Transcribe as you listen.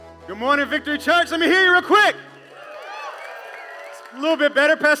Good morning, Victory Church. Let me hear you real quick. A little bit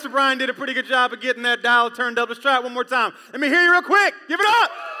better. Pastor Brian did a pretty good job of getting that dial turned up. Let's try it one more time. Let me hear you real quick. Give it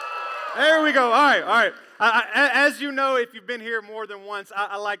up. There we go. All right. As you know, if you've been here more than once,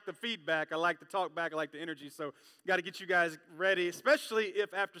 I like the feedback. I like the talk back. I like the energy. So got to get you guys ready, especially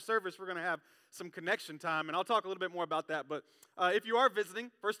if after service we're going to have some connection time. And I'll talk a little bit more about that. But if you are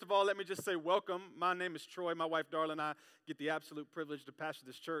visiting, first of all, let me just say welcome. My name is Troy. My wife, Darla, and I get the absolute privilege to pastor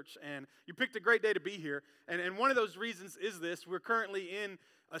this church. And you picked a great day to be here. And one of those reasons is this. We're currently in,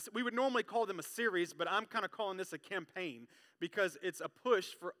 we would normally call them a series, but I'm kind of calling this a campaign because it's a push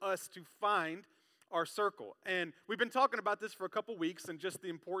for us to find our circle. And we've been talking about this for a couple weeks and just the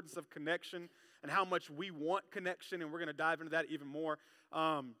importance of connection and how much we want connection, and we're going to dive into that even more.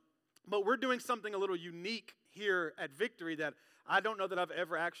 But we're doing something a little unique here at Victory that I don't know that I've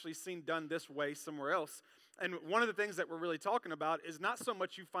ever actually seen done this way somewhere else. And one of the things that we're really talking about is not so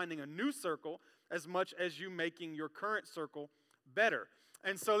much you finding a new circle as much as you making your current circle better.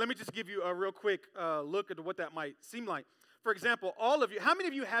 And so let me just give you a real quick look at what that might seem like. For example, all of you, how many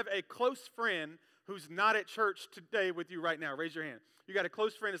of you have a close friend who's not at church today with you right now? Raise your hand. You got a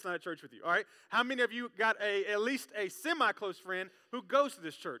close friend that's not at church with you, all right? How many of you got at least a semi-close friend who goes to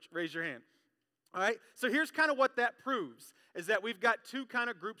this church? Raise your hand. All right, so here's kind of what that proves, is that we've got two kind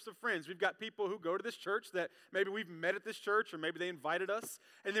of groups of friends. We've got people who go to this church that maybe we've met at this church or maybe they invited us.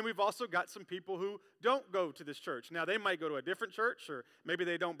 And then we've also got some people who don't go to this church. Now, they might go to a different church, or maybe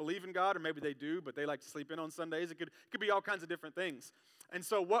they don't believe in God, or maybe they do, but they like to sleep in on Sundays. It could be all kinds of different things. And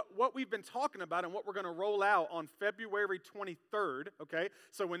so what we've been talking about and what we're going to roll out on February 23rd, okay,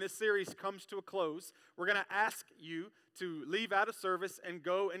 so when this series comes to a close, we're going to ask you to leave out of service and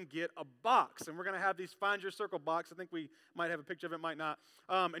go and get a box. And we're going to have these Find Your Circle box. I think we might have a picture of it, might not.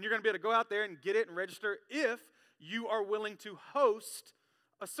 And you're going to be able to go out there and get it and register if you are willing to host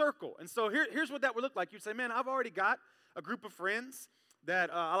a circle. And so here's what that would look like. You'd say, man, I've already got a group of friends that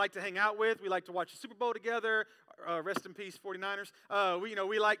I like to hang out with. We like to watch the Super Bowl together. Rest in peace, 49ers.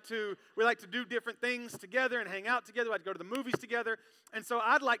 We like to do different things together and hang out together. We like to go to the movies together. And so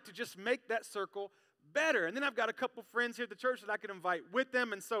I'd like to just make that circle better. And then I've got a couple friends here at the church that I can invite with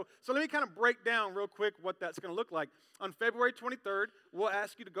them. And so let me kind of break down real quick what that's going to look like. On February 23rd, we'll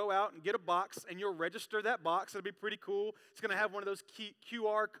ask you to go out and get a box, and you'll register that box. It'll be pretty cool. It's going to have one of those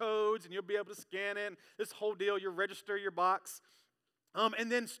QR codes, and you'll be able to scan it. And this whole deal, you'll register your box.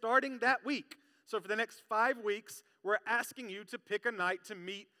 And then starting that week, so for the next 5 weeks, we're asking you to pick a night to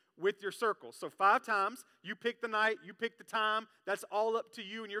meet with your circle. So 5 times, you pick the night, you pick the time. That's all up to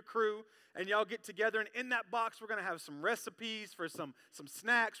you and your crew. And y'all get together, and in that box, we're going to have some recipes for some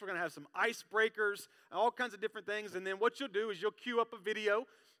snacks. We're going to have some icebreakers, all kinds of different things. And then what you'll do is you'll queue up a video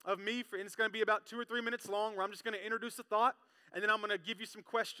of me, and it's going to be about 2 or 3 minutes long, where I'm just going to introduce a thought, and then I'm going to give you some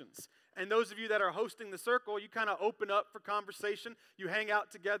questions. And those of you that are hosting the circle, you kind of open up for conversation. You hang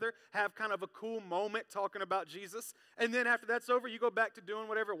out together, have kind of a cool moment talking about Jesus. And then after that's over, you go back to doing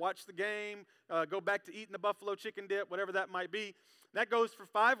whatever, watch the game, go back to eating the buffalo chicken dip, whatever that might be. That goes for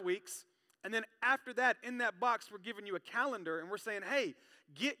 5 weeks. And then after that, in that box, we're giving you a calendar, and we're saying, hey,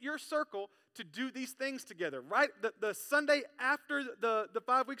 get your circle to do these things together, right? The Sunday after the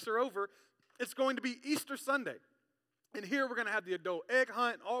 5 weeks are over, it's going to be Easter Sunday. And here we're going to have the adult egg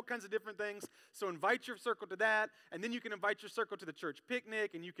hunt, all kinds of different things. So invite your circle to that, and then you can invite your circle to the church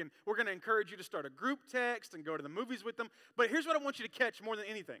picnic, and we're going to encourage you to start a group text and go to the movies with them. But here's what I want you to catch more than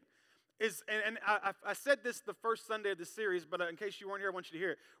anything. I said this the first Sunday of this series, but in case you weren't here, I want you to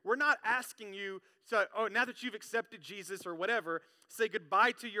hear it. We're not asking you to, now that you've accepted Jesus or whatever, say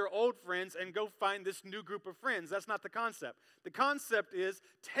goodbye to your old friends and go find this new group of friends. That's not the concept. The concept is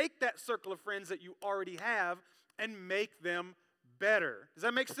take that circle of friends that you already have and make them better. Does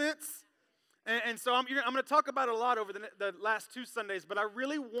that make sense? And so I'm going to talk about it a lot over the last 2 Sundays, but I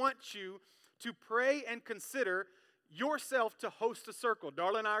really want you to pray and consider yourself to host a circle.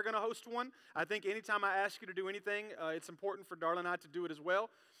 Darla and I are going to host one. I think anytime I ask you to do anything, it's important for Darla and I to do it as well.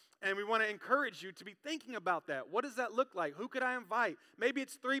 And we want to encourage you to be thinking about that. What does that look like? Who could I invite? Maybe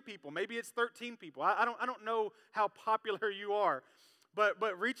it's 3 people. Maybe it's 13 people. I don't know how popular you are.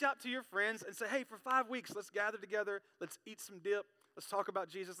 But reach out to your friends and say, hey, for 5 weeks, let's gather together. Let's eat some dip. Let's talk about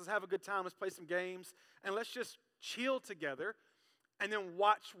Jesus. Let's have a good time. Let's play some games. And let's just chill together and then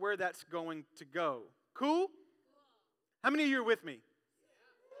watch where that's going to go. Cool? How many of you are with me?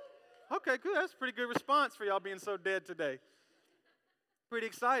 Okay, good. That's a pretty good response for y'all being so dead today. Pretty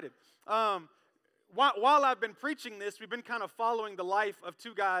excited. While I've been preaching this, we've been kind of following the life of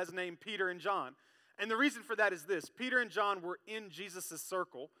 2 guys named Peter and John. And the reason for that is this. Peter and John were in Jesus'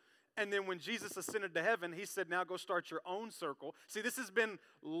 circle, And then when Jesus ascended to heaven, he said, now go start your own circle. See, this has been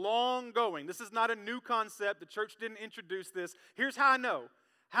long going. This is not a new concept. The church didn't introduce this. Here's how I know.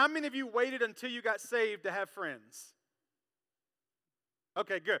 How many of you waited until you got saved to have friends?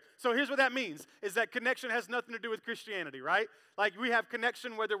 Okay, good. So here's what that means, is that connection has nothing to do with Christianity, right? Like we have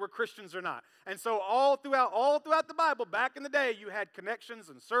connection whether we're Christians or not. And so all throughout the Bible, back in the day, you had connections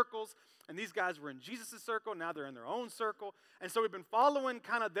and circles, and these guys were in Jesus' circle, now they're in their own circle. And so we've been following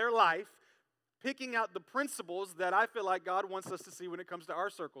kind of their life, picking out the principles that I feel like God wants us to see when it comes to our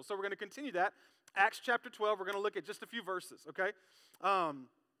circle. So we're going to continue that. Acts chapter 12, we're going to look at just a few verses, okay?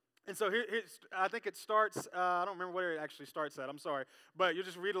 And so I think it starts, I don't remember where it actually starts at, I'm sorry, but you'll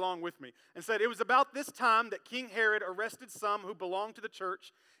just read along with me. And said, it was about this time that King Herod arrested some who belonged to the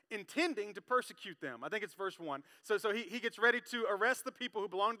church, intending to persecute them. I think it's verse 1. So he gets ready to arrest the people who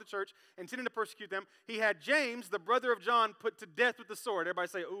belong to the church, intending to persecute them. He had James, the brother of John, put to death with the sword. Everybody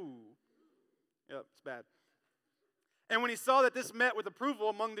say, ooh. Yep, it's bad. And when he saw that this met with approval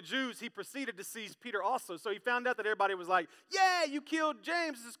among the Jews, he proceeded to seize Peter also. So he found out that everybody was like, yeah, you killed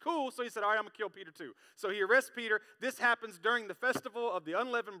James, this is cool. So he said, all right, I'm going to kill Peter too. So he arrests Peter. This happens during the festival of the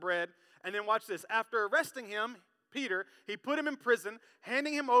unleavened bread. And then watch this. After arresting him, Peter, he put him in prison,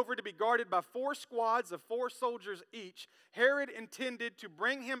 handing him over to be guarded by 4 squads of 4 soldiers each. Herod intended to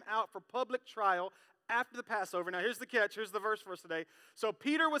bring him out for public trial after the Passover. Now here's the catch. Here's the verse for us today. So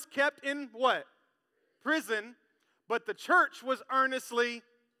Peter was kept in what? Prison. But the church was earnestly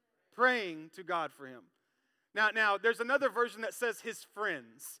praying to God for him. Now, there's another version that says his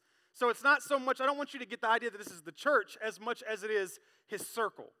friends. So it's not so much, I don't want you to get the idea that this is the church as much as it is his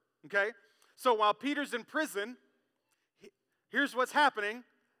circle, okay? So while Peter's in prison, here's what's happening.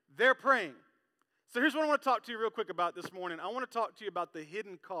 They're praying. So here's what I want to talk to you real quick about this morning. I want to talk to you about the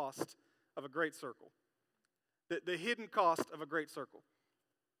hidden cost of a great circle. The hidden cost of a great circle.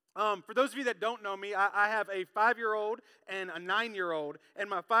 For those of you that don't know me, I have a 5-year-old and a 9-year-old, and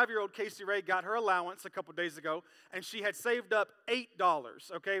my 5-year-old Casey Ray got her allowance a couple days ago, and she had saved up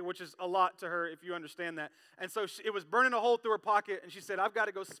 $8, okay, which is a lot to her if you understand that. And so it was burning a hole through her pocket, and she said, I've got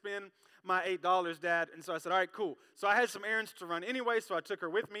to go spend my $8, Dad. And so I said, all right, cool. So I had some errands to run anyway, so I took her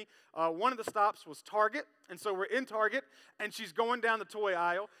with me. One of the stops was Target, and so we're in Target, and she's going down the toy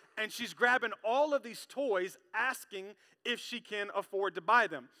aisle, and she's grabbing all of these toys, asking if she can afford to buy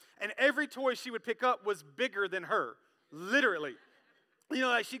them. And every toy she would pick up was bigger than her, literally. You know,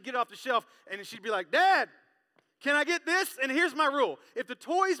 like she'd get off the shelf, and she'd be like, Dad, can I get this? And here's my rule. If the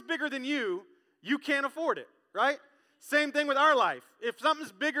toy's bigger than you can't afford it, right? Same thing with our life. If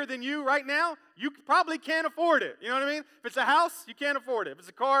something's bigger than you right now, you probably can't afford it. You know what I mean? If it's a house, you can't afford it. If it's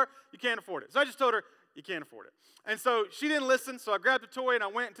a car, you can't afford it. So I just told her, you can't afford it. And so she didn't listen, so I grabbed the toy and I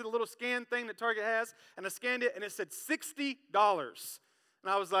went into the little scan thing that Target has, and I scanned it, and it said $60.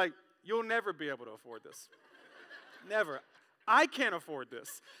 And I was like, you'll never be able to afford this. Never. I can't afford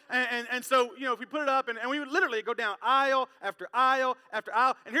this. And so, you know, if we put it up, and we would literally go down aisle after aisle after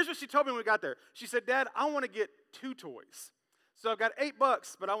aisle. And here's what she told me when we got there. She said, Dad, I want to get 2 toys. So I've got $8,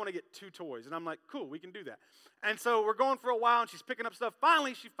 but I want to get 2 toys. And I'm like, cool, we can do that. And so we're going for a while, and she's picking up stuff.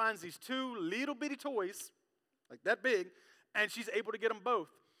 Finally, she finds these 2 little bitty toys, like that big, and she's able to get them both.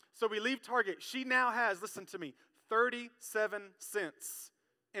 So we leave Target. She now has, listen to me, 37 cents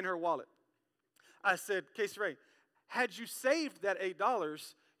in her wallet. I said, Casey Ray, had you saved that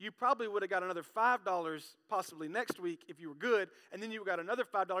 $8, you probably would have got another $5 possibly next week if you were good, and then you got another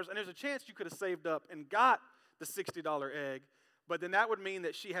 $5, and there's a chance you could have saved up and got the $60 egg, but then that would mean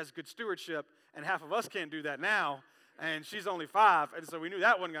that she has good stewardship, and half of us can't do that now, and she's only 5, and so we knew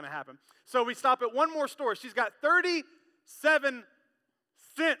that wasn't going to happen. So we stop at one more store. She's got 37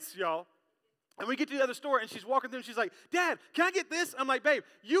 cents, y'all. And we get to the other store, and she's walking through, and she's like, Dad, can I get this? I'm like, babe,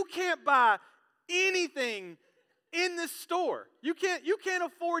 you can't buy anything in this store. You can't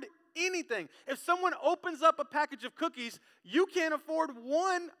afford anything. If someone opens up a package of cookies, you can't afford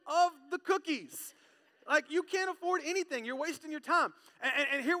one of the cookies. Like, you can't afford anything. You're wasting your time.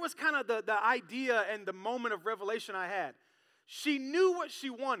 And here was kind of the idea and the moment of revelation I had. She knew what she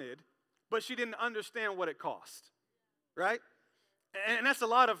wanted, but she didn't understand what it cost, right? And that's a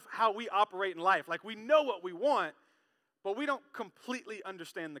lot of how we operate in life. Like, we know what we want, but we don't completely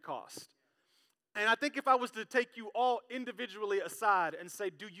understand the cost. And I think if I was to take you all individually aside and say,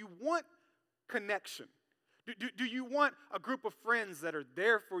 do you want connection? Do you want a group of friends that are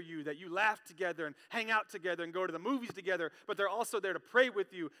there for you, that you laugh together and hang out together and go to the movies together, but they're also there to pray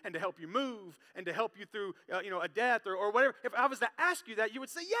with you and to help you move and to help you through a death or whatever? If I was to ask you that, you would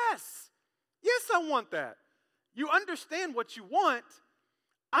say, yes. Yes, I want that. You understand what you want.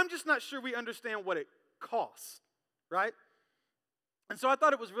 I'm just not sure we understand what it costs, right? And so I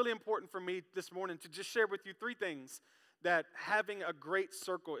thought it was really important for me this morning to just share with you 3 things that having a great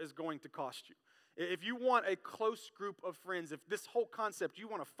circle is going to cost you. If you want a close group of friends, if this whole concept, you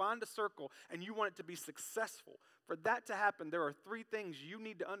want to find a circle and you want it to be successful, for that to happen, there are 3 things you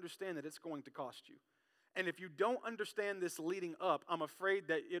need to understand that it's going to cost you. And if you don't understand this leading up, I'm afraid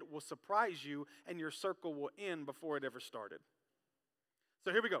that it will surprise you and your circle will end before it ever started.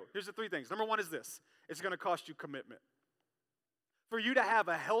 So here we go. Here's the 3 things. Number 1 is this. It's going to cost you commitment. For you to have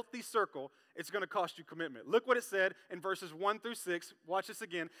a healthy circle, it's going to cost you commitment. Look what it said in verses 1 through 6. Watch this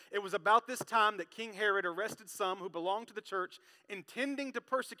again. It was about this time that King Herod arrested some who belonged to the church, intending to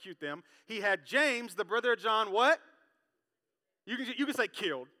persecute them. He had James, the brother of John, what? You can say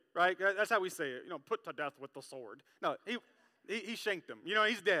killed, right? That's how we say it. Put to death with the sword. No, he shanked him.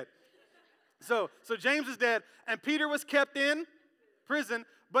 He's dead. So James is dead, and Peter was kept in prison,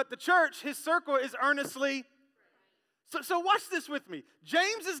 but the church, his circle, is earnestly. So watch this with me.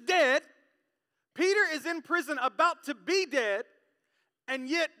 James is dead. Peter is in prison about to be dead. And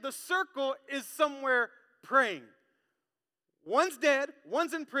yet the circle is somewhere praying. One's dead.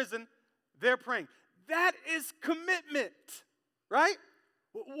 One's in prison. They're praying. That is commitment, right?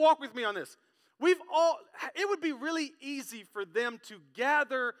 Walk with me on this. It would be really easy for them to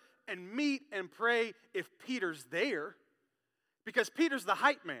gather and meet and pray if Peter's there. Because Peter's the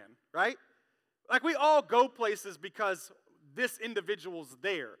hype man, right? Like we all go places because this individual's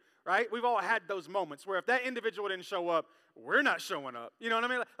there, right? We've all had those moments where if that individual didn't show up, we're not showing up. You know what I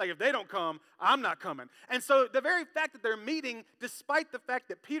mean? Like if they don't come, I'm not coming. And so the very fact that they're meeting, despite the fact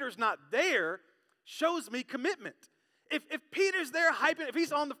that Peter's not there, shows me commitment. If Peter's there hyping, if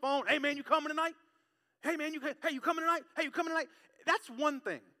he's on the phone, hey man, you coming tonight? Hey man, you coming tonight? Hey, you coming tonight? That's one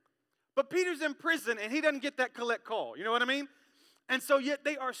thing. But Peter's in prison and he doesn't get that collect call. You know what I mean? And so yet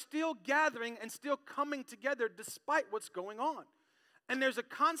they are still gathering and still coming together despite what's going on. And there's a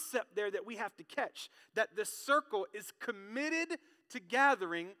concept there that we have to catch, that the circle is committed to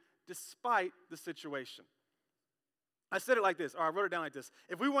gathering despite the situation. I said it like this, or I wrote it down like this.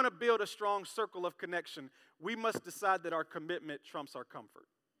 If we want to build a strong circle of connection, we must decide that our commitment trumps our comfort.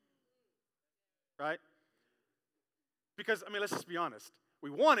 Right? Because, let's just be honest. We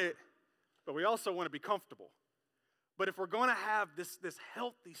want it, but we also want to be comfortable. But if we're going to have this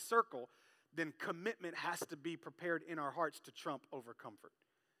healthy circle, then commitment has to be prepared in our hearts to trump over comfort.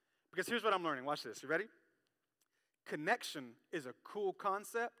 Because here's what I'm learning. Watch this. You ready? Connection is a cool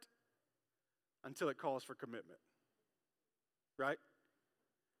concept until it calls for commitment. Right?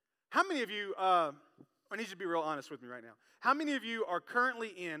 How many of you, I need you to be real honest with me right now. How many of you are currently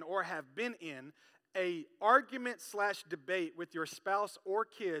in or have been in a argument/debate with your spouse or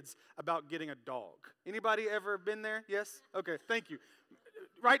kids about getting a dog? Anybody ever been there? Yes? Okay, thank you.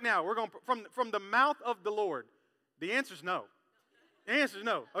 Right now, we're going from the mouth of the Lord. The answer's no. The answer's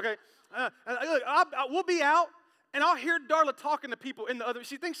no. Okay. Look, we'll be out, and I'll hear Darla talking to people in the other.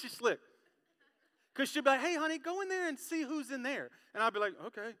 She thinks she's slick, because she'll be like, "Hey, honey, go in there and see who's in there." And I'll be like,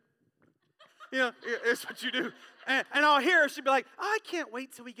 "Okay." It's what you do. And I'll hear her, she'll be like, "I can't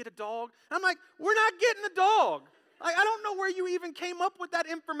wait till we get a dog." And I'm like, "We're not getting a dog." Like, I don't know where you even came up with that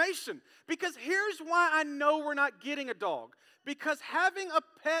information. Because here's why I know we're not getting a dog. Because having a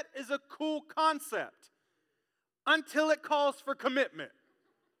pet is a cool concept until it calls for commitment.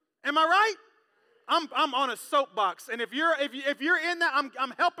 Am I right? I'm on a soapbox, and if you're in that,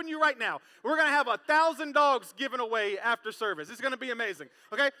 I'm helping you right now. We're gonna have 1,000 dogs given away after service. It's gonna be amazing,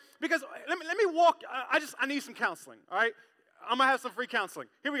 okay? Because let me walk. I need some counseling. All right, I'm gonna have some free counseling.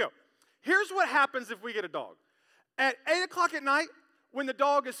 Here we go. Here's what happens if we get a dog. At 8 o'clock at night, when the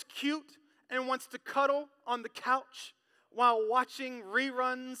dog is cute and wants to cuddle on the couch while watching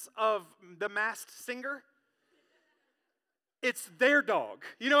reruns of The Masked Singer, it's their dog.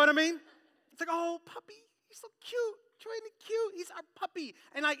 You know what I mean? It's like, "Oh, puppy, he's so cute. Troy, cute. He's our puppy."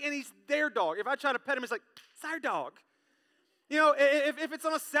 And he's their dog. If I try to pet him, it's like, "It's our dog." If it's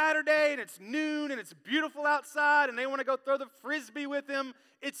on a Saturday and it's noon and it's beautiful outside and they want to go throw the Frisbee with him,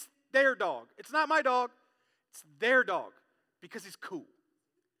 it's their dog. It's not my dog. It's their dog because he's cool.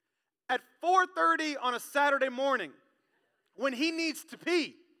 At 4:30 on a Saturday morning, when he needs to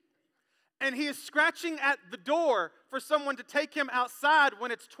pee, and he is scratching at the door for someone to take him outside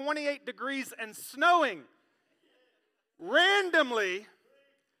when it's 28 degrees and snowing, randomly,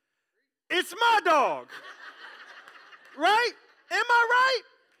 it's my dog. Right? Am I right?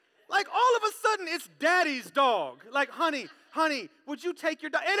 Like all of a sudden, it's daddy's dog. Like, honey, would you take your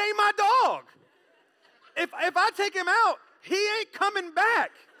dog? It ain't my dog. If I take him out, he ain't coming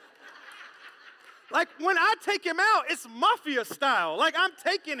back. Like when I take him out, it's mafia style. Like I'm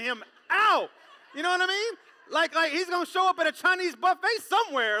taking him out. You know what I mean? Like he's going to show up at a Chinese buffet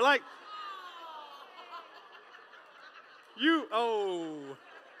somewhere. Like,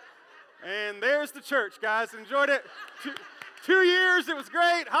 and there's the church, guys. Enjoyed it. 2 years, it was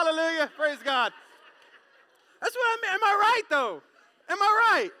great. Hallelujah. Praise God. That's what I mean. Am I right, though? Am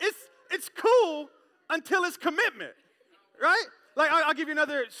I right? It's cool until it's commitment, right? Like, I'll give you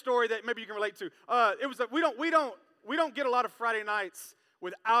another story that maybe you can relate to. We don't get a lot of Friday nights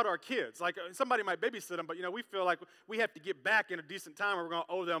without our kids. Like, somebody might babysit them, but, we feel like we have to get back in a decent time or we're going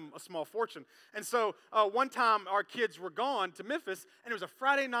to owe them a small fortune. And so one time our kids were gone to Memphis, and it was a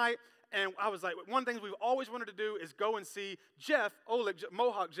Friday night, and I was like, one of the things we've always wanted to do is go and see Jeff,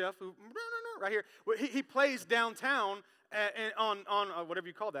 Mohawk Jeff, who, right here, he plays downtown on whatever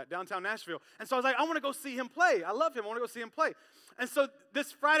you call that, downtown Nashville. And so I was like, I want to go see him play. I love him. I want to go see him play. And so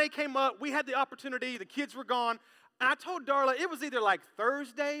this Friday came up. We had the opportunity. The kids were gone. And I told Darla, it was either like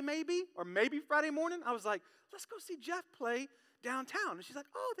Thursday maybe, or maybe Friday morning. I was like, let's go see Jeff play downtown. And she's like,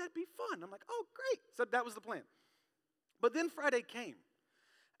 oh, that'd be fun. I'm like, oh, great. So that was the plan. But then Friday came.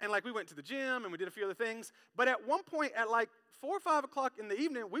 And like we went to the gym and we did a few other things. But at one point at like 4 or 5 o'clock in the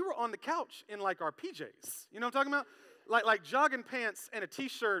evening, we were on the couch in like our PJs. You know what I'm talking about? Like jogging pants and a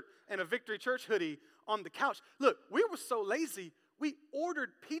T-shirt and a Victory Church hoodie on the couch. Look, we were so lazy, we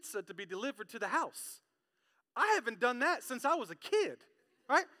ordered pizza to be delivered to the house. I haven't done that since I was a kid,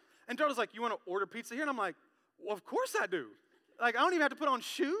 right? And Darla's like, you want to order pizza here? And I'm like, well, of course I do. Like, I don't even have to put on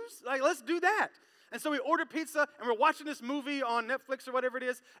shoes. Like, let's do that. And so we ordered pizza, and we're watching this movie on Netflix or whatever it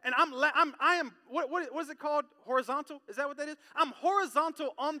is, and I am, what is it called? Horizontal? Is that what that is? I'm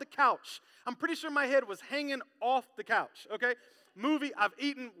horizontal on the couch. I'm pretty sure my head was hanging off the couch, okay? Movie, I've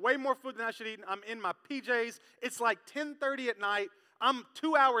eaten way more food than I should eat. I'm in my PJs. It's like 10:30 at night. I'm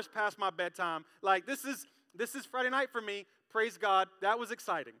 2 hours past my bedtime. Like, this is Friday night for me. Praise God. That was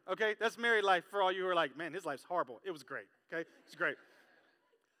exciting, okay? That's married life for all you who are like, man, his life's horrible. It was great, okay? It's great.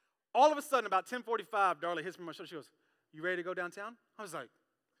 All of a sudden, about 10:45, Darla hits me on my shoulder. She goes, you ready to go downtown? I was like,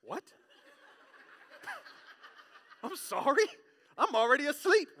 what? I'm sorry? I'm already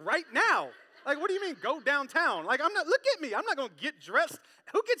asleep right now. Like, what do you mean, go downtown? Like, look at me. I'm not going to get dressed.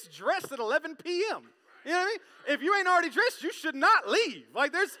 Who gets dressed at 11 p.m.? You know what I mean? If you ain't already dressed, you should not leave.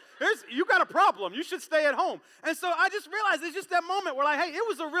 Like, you got a problem. You should stay at home. And so I just realized it's just that moment where, like, hey, it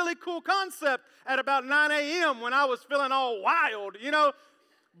was a really cool concept at about 9 a.m. when I was feeling all wild,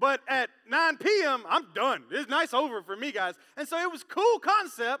 But at 9 p.m., I'm done. It's nice over for me, guys. And so it was cool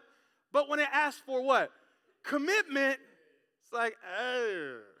concept, but when it asked for what? Commitment, it's like,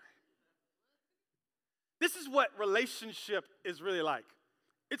 oh. This is what relationship is really like.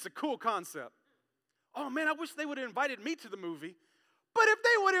 It's a cool concept. Oh, man, I wish they would have invited me to the movie. But if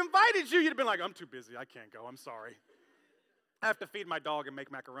they would have invited you, you'd have been like, I'm too busy. I can't go. I'm sorry. I have to feed my dog and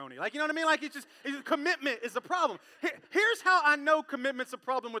make macaroni. Like, you know what I mean? Like, commitment is a problem. Here's how I know commitment's a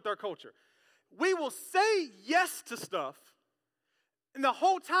problem with our culture. We will say yes to stuff, and the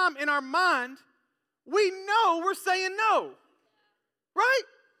whole time in our mind, we know we're saying no. Right?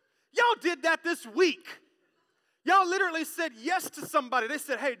 Y'all did that this week. Y'all literally said yes to somebody. They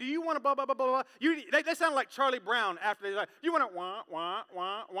said, hey, do you want to blah, blah, blah, blah, blah? They sounded like Charlie Brown after they like, you want to wah, wah,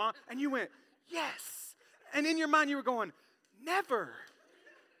 wah, wah? And you went, yes. And in your mind, you were going, never.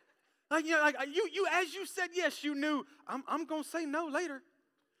 Like, you as you said yes, you knew, I'm going to say no later.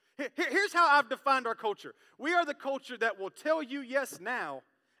 Here's how I've defined our culture. We are the culture that will tell you yes now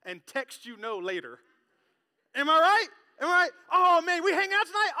and text you no later. Am I right? Am I right? Oh, man, we hanging out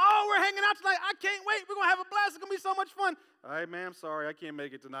tonight? Oh, we're hanging out tonight. I can't wait. We're going to have a blast. It's going to be so much fun. All right, man, I'm sorry. I can't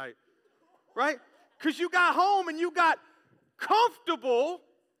make it tonight. Right? Because you got home and you got comfortable,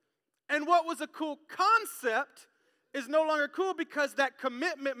 and what was a cool concept is no longer cool because that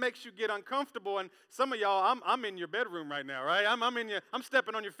commitment makes you get uncomfortable. And some of y'all, I'm in your bedroom right now, right? I'm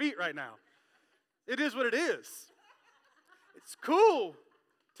stepping on your feet right now. It is what it is. It's cool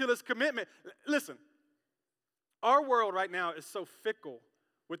till it's commitment. Listen, our world right now is so fickle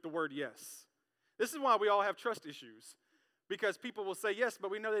with the word yes. This is why we all have trust issues, because people will say yes, but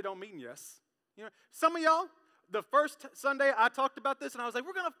we know they don't mean yes. Some of y'all, the first Sunday I talked about this, and I was like,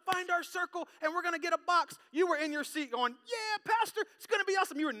 we're going to find our circle, and we're going to get a box. You were in your seat going, yeah, Pastor, it's going to be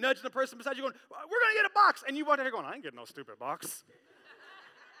awesome. You were nudging the person beside you going, we're going to get a box. And you walked in there going, I ain't getting no stupid box.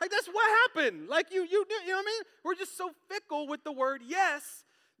 Like, that's what happened. Like, you know what I mean? We're just so fickle with the word yes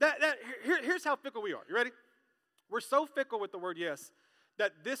here's how fickle we are. You ready? We're so fickle with the word yes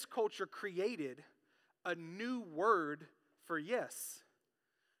that this culture created a new word for yes.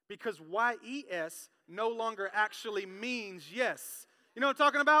 Because YES no longer actually means yes. You know what I'm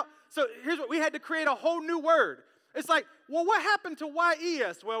talking about? So here's what we had to create a whole new word. It's like, well, what happened to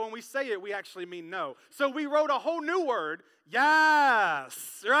Y-E-S? Well, when we say it, we actually mean no. So we wrote a whole new word,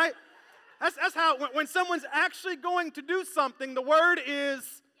 yes, right? That's how, when someone's actually going to do something, the word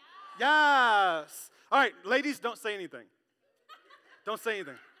is yes. All right, ladies, don't say anything. Don't say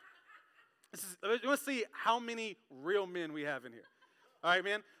anything. Let's see how many real men we have in here. All right,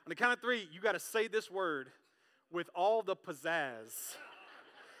 man? On the count of 3, you got to say this word with all the pizzazz.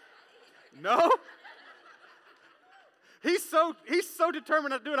 No? He's so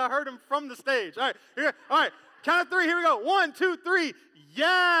determined to do it. I heard him from the stage. All right, here. All right, count of 3. Here we go. 1, 2, 3.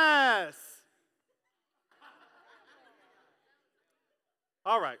 Yes.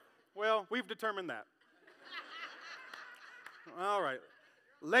 All right. Well, we've determined that. All right.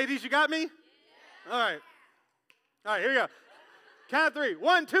 Ladies, you got me? All right. All right, here we go. Count of 3.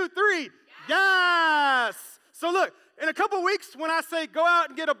 1, 2, 3. Yes. So look, in a couple weeks when I say go out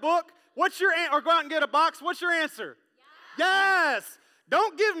and get a book, or go out and get a box, what's your answer? Yes.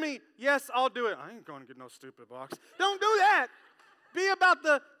 Don't give me, yes, I'll do it. I ain't going to get no stupid box. Don't do that. Be about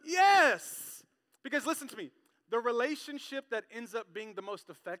the yes. Because listen to me, the relationship that ends up being the most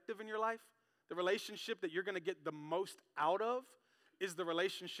effective in your life, the relationship that you're going to get the most out of, is the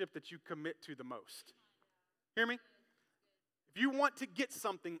relationship that you commit to the most. Hear me? If you want to get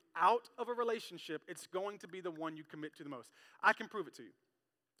something out of a relationship, it's going to be the one you commit to the most. I can prove it to you.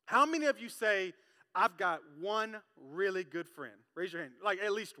 How many of you say, I've got one really good friend? Raise your hand. Like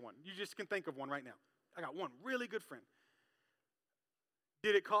at least one. You just can think of one right now. I got one really good friend.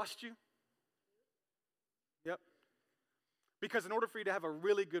 Did it cost you? Yep. Because in order for you to have a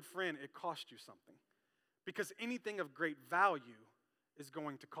really good friend, it cost you something. Because anything of great value is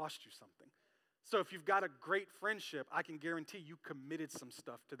going to cost you something. So if you've got a great friendship, I can guarantee you committed some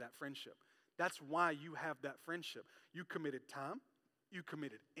stuff to that friendship. That's why you have that friendship. You committed time. You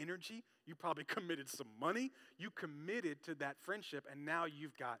committed energy. You probably committed some money. You committed to that friendship, and now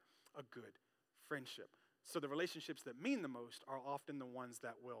you've got a good friendship. So the relationships that mean the most are often the ones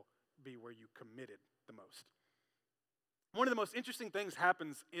that will be where you committed the most. One of the most interesting things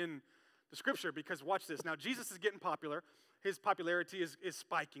happens in the scripture because watch this. Now, Jesus is getting popular. His popularity is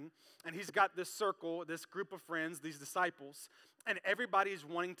spiking, and he's got this circle, this group of friends, these disciples, and everybody's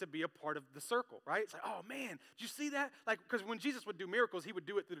wanting to be a part of the circle, right? It's like, oh man, did you see that? Like, because when Jesus would do miracles, he would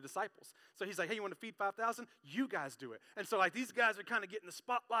do it through the disciples. So he's like, hey, you want to feed 5,000? You guys do it. And so like these guys are kind of getting the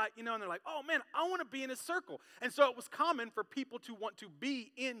spotlight, and they're like, oh man, I want to be in his circle. And so it was common for people to want to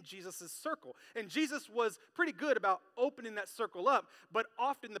be in Jesus' circle. And Jesus was pretty good about opening that circle up, but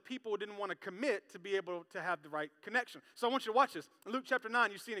often the people didn't want to commit to be able to have the right connection. So I want you to watch this. In Luke chapter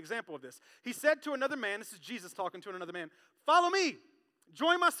 9, you see an example of this. He said to another man, this is Jesus talking to another man, follow me,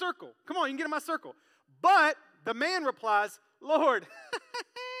 join my circle. Come on, you can get in my circle. But the man replies, Lord,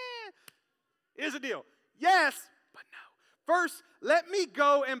 here's the deal. Yes, but no. First, let me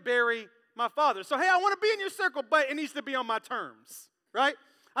go and bury my father. So, hey, I want to be in your circle, but it needs to be on my terms, right?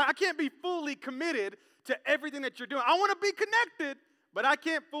 I can't be fully committed to everything that you're doing. I want to be connected, but I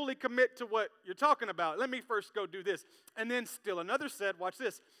can't fully commit to what you're talking about. Let me first go do this. And then still another said, watch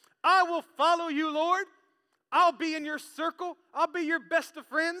this, I will follow you, Lord. I'll be in your circle. I'll be your best of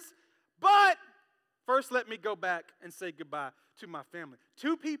friends. But first let me go back and say goodbye to my family.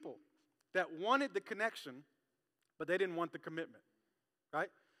 Two people that wanted the connection, but they didn't want the commitment, right?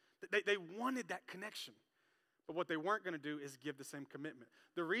 They wanted that connection. But what they weren't going to do is give the same commitment.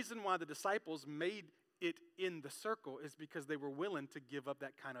 The reason why the disciples made it in the circle is because they were willing to give up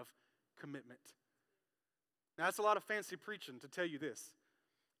that kind of commitment. Now, that's a lot of fancy preaching to tell you this.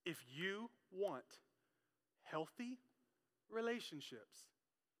 If you want healthy relationships,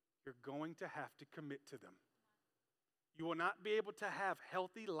 you're going to have to commit to them. You will not be able to have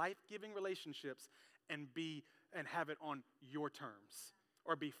healthy, life-giving relationships and have it on your terms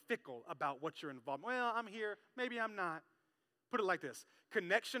or be fickle about what you're involved in. Well, I'm here, maybe I'm not. Put it like this.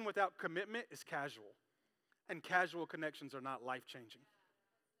 Connection without commitment is casual, and casual connections are not life-changing.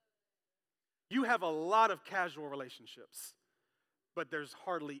 You have a lot of casual relationships, but there's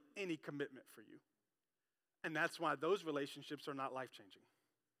hardly any commitment for you. And that's why those relationships are not life-changing.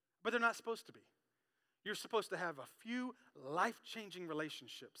 But they're not supposed to be. You're supposed to have a few life-changing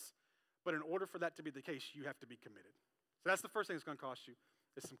relationships, but in order for that to be the case, you have to be committed. So that's the first thing it's going to cost you,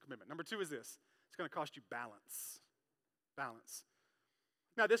 is some commitment. Number two is this. It's going to cost you balance. Balance.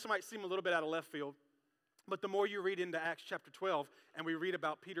 Now, this might seem a little bit out of left field, but the more you read into Acts chapter 12, and we read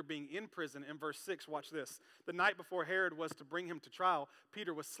about Peter being in prison in verse 6, watch this. The night before Herod was to bring him to trial,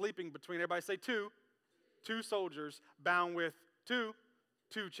 Peter was sleeping between, everybody say two soldiers bound with two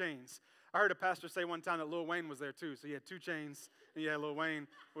chains. I heard a pastor say one time that Lil Wayne was there too. So he had 2 chains, and Lil Wayne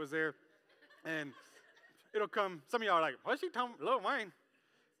was there. And It'll come. Some of y'all are like, what's he talking about? Lil Wayne.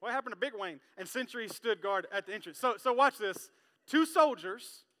 What happened to Big Wayne? And Century stood guard at the entrance. So watch this. 2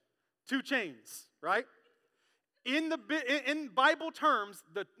 soldiers, 2 chains, right? In Bible terms,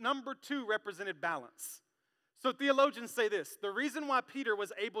 the number 2 represented balance. So theologians say this. The reason why Peter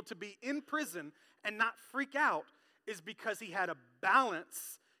was able to be in prison and not freak out is because he had a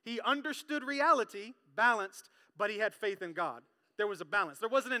balance. He understood reality, balanced, but he had faith in God. There was a balance. There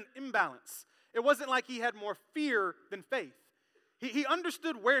wasn't an imbalance. It wasn't like he had more fear than faith. He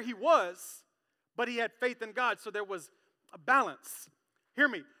understood where he was, but he had faith in God, so there was a balance. Hear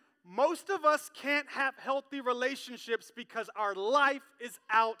me. Most of us can't have healthy relationships because our life is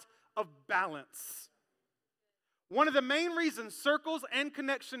out of balance. One of the main reasons circles and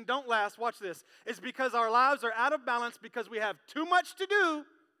connection don't last, watch this, is because our lives are out of balance because we have too much to do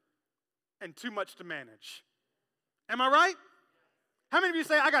and too much to manage. Am I right? How many of you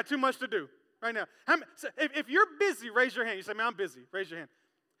say, I got too much to do right now? If you're busy, raise your hand. You say, man, I'm busy. Raise your hand.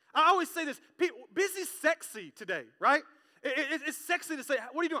 I always say this, busy's sexy today, right? It's sexy to say,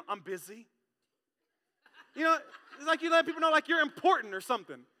 what are you doing? I'm busy. You know, it's like you let people know like you're important or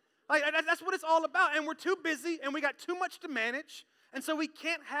something. Like that's what it's all about. And we're too busy and we got too much to manage. And so we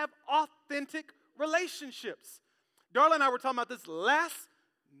can't have authentic relationships. Darla and I were talking about this last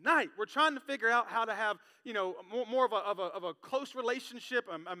night. We're trying to figure out how to have, you know, more of a close relationship,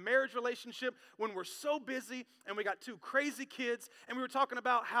 a marriage relationship when we're so busy and we got 2 crazy kids. And we were talking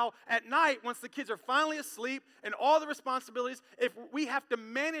about how at night, once the kids are finally asleep and all the responsibilities, if we have to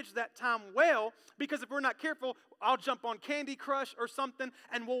manage that time well, because if we're not careful, I'll jump on Candy Crush or something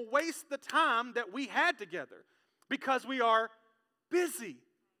and we'll waste the time that we had together because we are busy.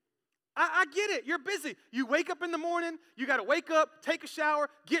 I get it. You're busy. You wake up in the morning. You got to wake up, take a shower,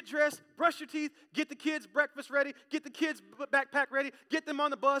 get dressed, brush your teeth, get the kids' breakfast ready, get the kids' backpack ready, get them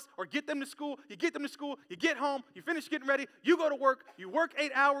on the bus or get them to school. You get them to school. You get home. You finish getting ready. You go to work. You work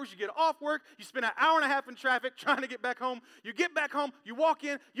 8 hours. You get off work. You spend an hour and a half in traffic trying to get back home. You get back home. You walk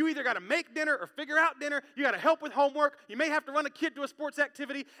in. You either got to make dinner or figure out dinner. You got to help with homework. You may have to run a kid to a sports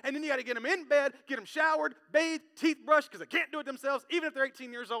activity. And then you got to get them in bed, get them showered, bathed, teeth brushed because they can't do it themselves, even if they're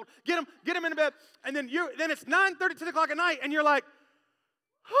 18 years old. Get them into bed, and then it's 9:30, 10 o'clock at night, and you're like,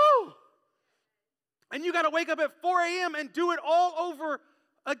 whew. And you got to wake up at 4 a.m. and do it all over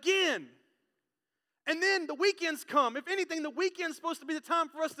again. And then the weekends come. If anything, the weekend's supposed to be the time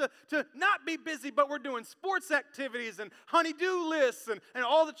for us to not be busy, but we're doing sports activities and honey-do lists and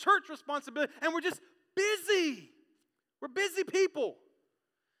all the church responsibility, and we're just busy. We're busy people.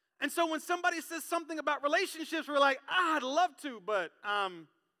 And so when somebody says something about relationships, we're like, I'd love to, but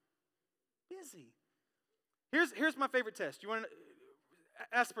busy. Here's my favorite test. You want to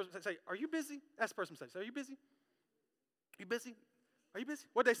ask the person, say, are you busy? Ask the person, say, are you busy? Are you busy? Are you busy?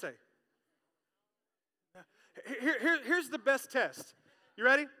 What'd they say? Here's the best test. You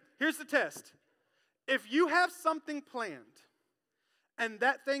ready? Here's the test. If you have something planned and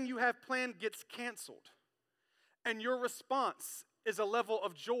that thing you have planned gets canceled and your response is a level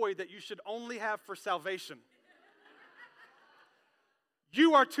of joy that you should only have for salvation,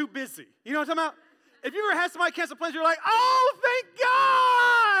 you are too busy. You know what I'm talking about? If you ever had somebody cancel plans, you're like, oh, thank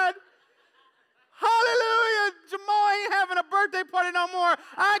God. Hallelujah. Jamal ain't having a birthday party no more.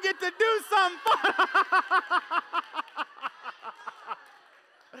 I get to do something fun.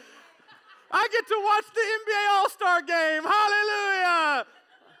 I get to watch the NBA All-Star game. Hallelujah.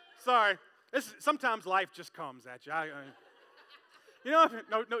 Sorry. Sometimes life just comes at you. You know,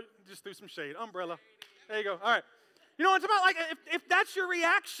 no, just threw some shade. Umbrella. There you go. All right. You know what I'm talking about? Like, if that's your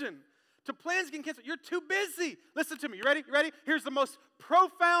reaction to plans getting canceled, you're too busy. Listen to me. You ready? You ready? Here's the most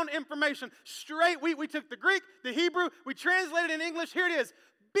profound information. Straight, we took the Greek, the Hebrew, we translated it in English. Here it is.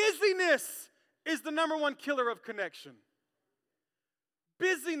 Busyness is the number 1 killer of connection.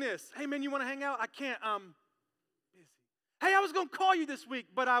 Busyness. Hey, man, you want to hang out? I can't. I'm busy. Hey, I was going to call you this week,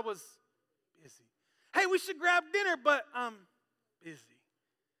 but I was busy. Hey, we should grab dinner, but I'm busy.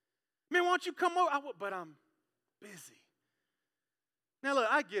 Man, why don't you come over? But I'm busy. Now, look,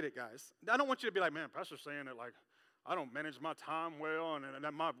 I get it, guys. I don't want you to be like, man, Pastor's saying that, like, I don't manage my time well and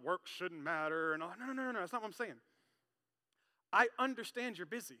that my work shouldn't matter. And no, that's not what I'm saying. I understand you're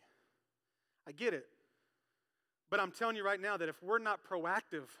busy. I get it. But I'm telling you right now that if we're not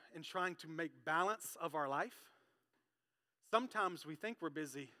proactive in trying to make balance of our life, sometimes we think we're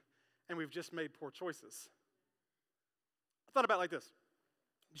busy and we've just made poor choices. I thought about it like this.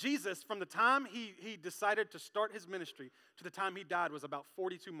 Jesus, from the time he decided to start his ministry to the time he died was about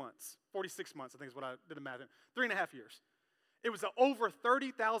 42 months, 46 months, I think is what I did the math in, 3.5 years. It was over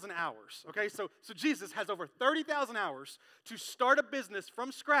 30,000 hours, okay? So Jesus has over 30,000 hours to start a business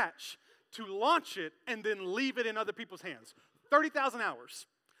from scratch to launch it and then leave it in other people's hands. 30,000 hours.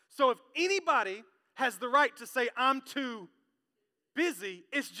 So if anybody has the right to say, I'm too busy,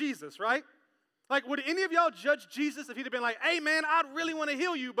 it's Jesus, right? Like, would any of y'all judge Jesus if he'd have been like, hey, man, I'd really want to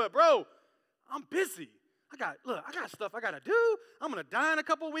heal you, but bro, I'm busy. I got stuff I got to do. I'm going to die in a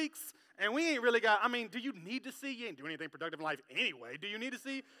couple weeks, and we ain't really got, do you need to see? You ain't doing anything productive in life anyway. Do you need to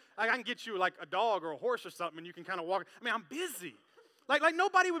see? Like, I can get you like a dog or a horse or something, and you can kind of walk. I'm busy. Like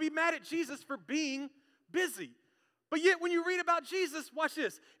nobody would be mad at Jesus for being busy. But yet when you read about Jesus, watch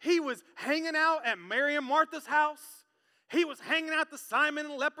this. He was hanging out at Mary and Martha's house. He was hanging out at the Simon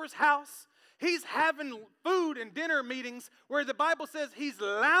and leper's house. He's having food and dinner meetings where the Bible says he's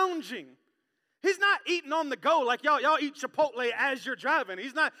lounging. He's not eating on the go like y'all eat Chipotle as you're driving.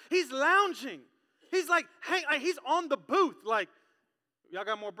 He's lounging. He's like, he's on the booth like, y'all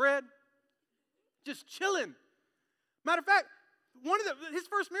got more bread? Just chilling. Matter of fact, his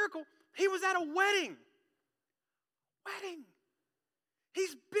first miracle, he was at a wedding.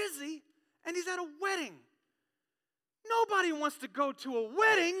 He's busy and he's at a wedding. Nobody wants to go to a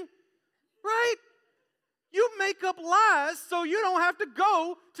wedding, right? You make up lies so you don't have to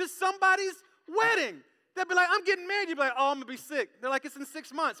go to somebody's wedding. They'll be like, I'm getting married. You'll be like, oh, I'm going to be sick. They're like, it's in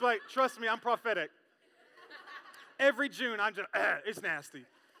 6 months. Like, trust me, I'm prophetic. Every June, I'm just, it's nasty.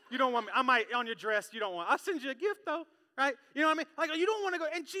 You don't want me. I might, on your dress, you don't want. I'll send you a gift, though, right? You know what I mean? Like, you don't want to go.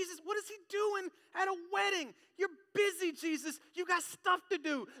 And Jesus, what is he doing at a wedding? You're busy, Jesus. You got stuff to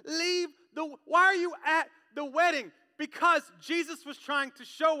do. Why are you at the wedding? Because Jesus was trying to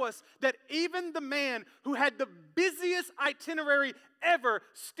show us that even the man who had the busiest itinerary ever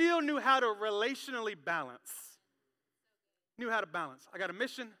still knew how to relationally balance. Knew how to balance. I got a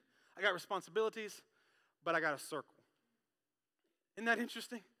mission, I got responsibilities, but I got a circle. Isn't that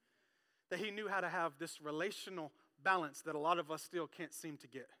interesting? That he knew how to have this relational balance that a lot of us still can't seem to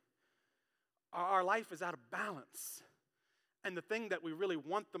get. Our life is out of balance. And the thing that we really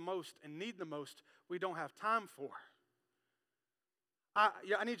want the most and need the most, we don't have time for. I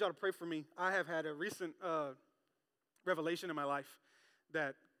need y'all to pray for me. I have had a recent revelation in my life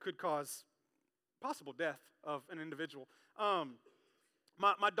that could cause possible death of an individual.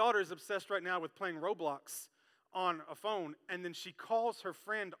 My daughter is obsessed right now with playing Roblox on a phone, and then she calls her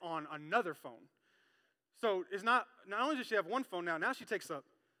friend on another phone. So it's not only does she have one phone now she takes up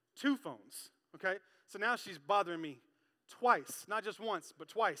 2 phones, okay? So now she's bothering me twice, not just once, but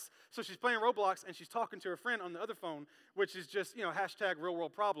twice. So she's playing Roblox and she's talking to her friend on the other phone, which is just, hashtag real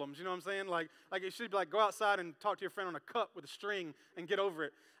world problems. You know what I'm saying? Like it should be like, go outside and talk to your friend on a cup with a string and get over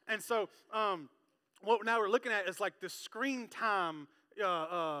it. And so what now we're looking at is like the screen time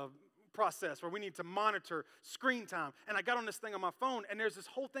process where we need to monitor screen time. And I got on this thing on my phone, and there's this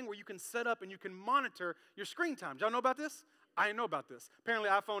whole thing where you can set up and you can monitor your screen time. Do y'all know about this? I didn't know about this. Apparently,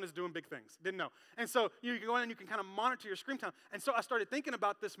 iPhone is doing big things. Didn't know. And so you can go in and you can kind of monitor your screen time. And so I started thinking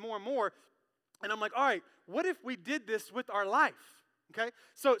about this more and more. And I'm like, all right, what if we did this with our life? Okay?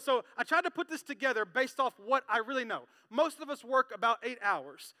 So I tried to put this together based off what I really know. Most of us work about 8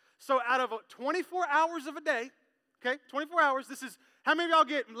 hours. So out of 24 hours of a day, okay, 24 hours, this is, how many of y'all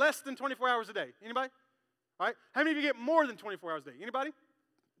get less than 24 hours a day? Anybody? All right? How many of you get more than 24 hours a day? Anybody?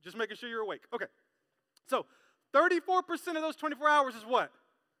 Just making sure you're awake. Okay. So 34% of those 24 hours is what?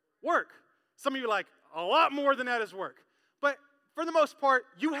 Work. Some of you are like, a lot more than that is work. But for the most part,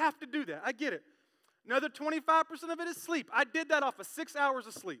 you have to do that. I get it. Another 25% of it is sleep. I did that off of 6 hours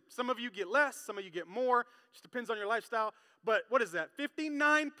of sleep. Some of you get less, some of you get more. Just depends on your lifestyle. But what is that?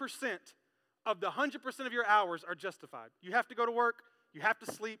 59% of the 100% of your hours are justified. You have to go to work. You have to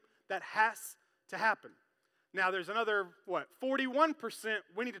sleep. That has to happen. Now, there's another, 41%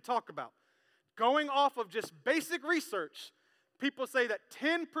 we need to talk about. Going off of just basic research, people say that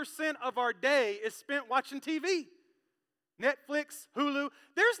 10% of our day is spent watching TV. Netflix, Hulu.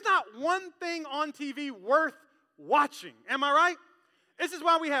 There's not one thing on TV worth watching. Am I right? This is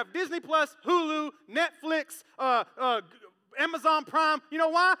why we have Disney Plus, Hulu, Netflix, Amazon Prime. You know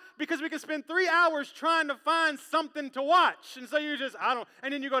why? Because we can spend 3 hours trying to find something to watch. And so you're just,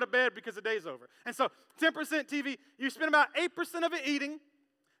 and then you go to bed because the day's over. And so 10% TV, you spend about 8% of it eating,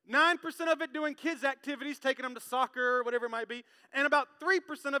 9% of it doing kids' activities, taking them to soccer or whatever it might be, and about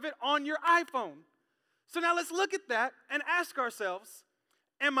 3% of it on your iPhone. So now let's look at that and ask ourselves,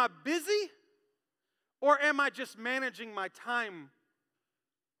 am I busy or am I just managing my time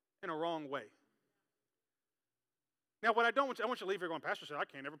in a wrong way? Now, what I want you to leave here going, Pastor said, I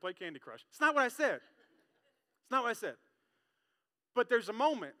can't ever play Candy Crush. It's not what I said. It's not what I said. But there's a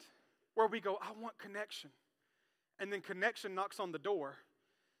moment where we go, I want connection. And then connection knocks on the door,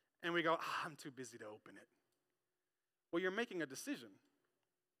 and we go, I'm too busy to open it. Well, you're making a decision.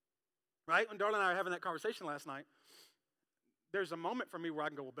 right? When Darla and I were having that conversation last night, there's a moment for me where I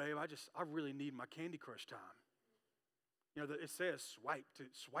can go, well, babe, I really need my Candy Crush time. It says swipe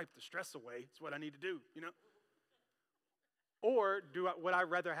the stress away. It's what I need to do, Or would I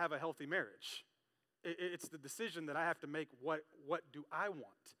rather have a healthy marriage? It's the decision that I have to make. What do I want?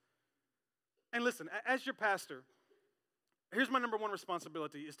 And listen, as your pastor, here's my number one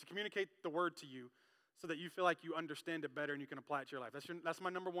responsibility is to communicate the word to you so that you feel like you understand it better and you can apply it to your life. That's my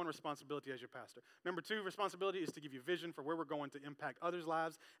number one responsibility as your pastor. Number two responsibility is to give you vision for where we're going to impact others'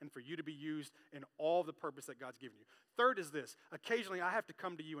 lives and for you to be used in all the purpose that God's given you. Third is this. Occasionally, I have to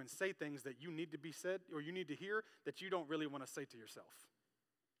come to you and say things that you need to be said or you need to hear that you don't really want to say to yourself.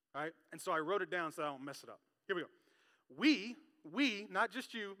 All right? And so I wrote it down so I don't mess it up. Here we go. We, not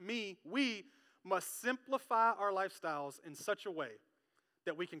just you, me, we must simplify our lifestyles in such a way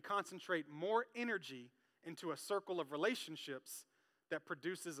that we can concentrate more energy into a circle of relationships that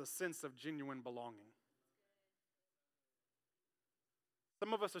produces a sense of genuine belonging.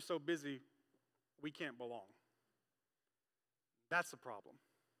 Some of us are so busy, we can't belong. That's a problem.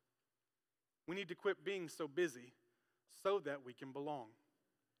 We need to quit being so busy so that we can belong.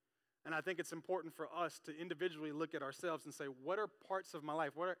 And I think it's important for us to individually look at ourselves and say, what are parts of my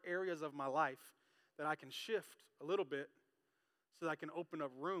life, what are areas of my life that I can shift a little bit so that I can open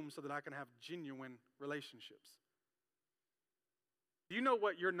up room so that I can have genuine relationships? Do you know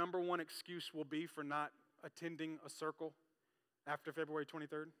what your number one excuse will be for not attending a circle after February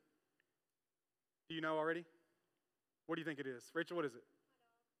 23rd? Do you know already? What do you think it is? Rachel, what is it?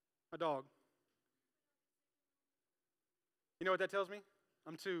 My dog. You know what that tells me?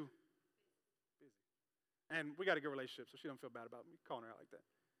 I'm too busy. And we got a good relationship, so she don't feel bad about me calling her out like that.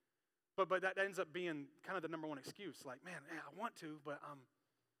 But that ends up being kind of the number one excuse. Like, man, I want to, but I'm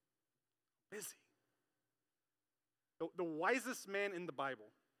busy. The wisest man in the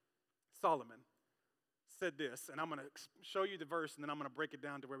Bible, Solomon, said this, and I'm going to show you the verse, and then I'm going to break it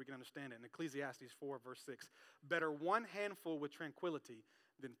down to where we can understand it. In Ecclesiastes 4, verse 6, better one handful with tranquility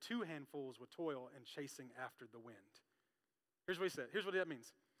than two handfuls with toil and chasing after the wind. Here's what he said. Here's what that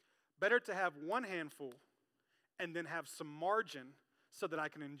means. Better to have one handful and then have some margin so that I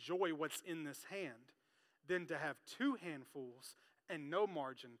can enjoy what's in this hand than to have two handfuls and no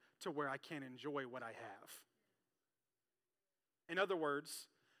margin to where I can't enjoy what I have. In other words,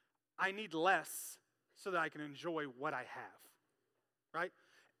 I need less so that I can enjoy what I have, right?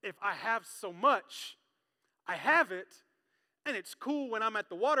 If I have so much, I have it, and it's cool when I'm at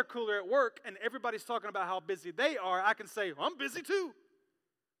the water cooler at work and everybody's talking about how busy they are, I can say, I'm busy too.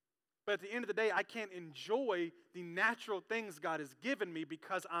 But at the end of the day, I can't enjoy the natural things God has given me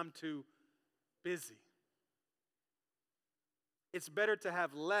because I'm too busy. It's better to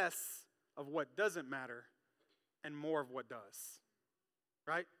have less of what doesn't matter and more of what does,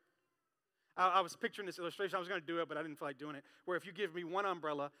 right? I was picturing this illustration. I was going to do it, but I didn't feel like doing it. Where if you give me one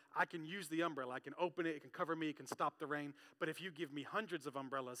umbrella, I can use the umbrella. I can open it. It can cover me. It can stop the rain. But if you give me hundreds of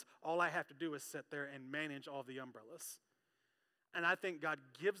umbrellas, all I have to do is sit there and manage all the umbrellas. And I think God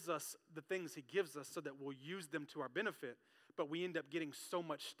gives us the things He gives us so that we'll use them to our benefit. But we end up getting so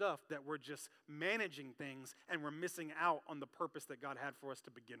much stuff that we're just managing things and we're missing out on the purpose that God had for us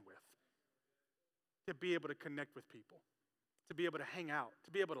to begin with. To be able to connect with people. To be able to hang out,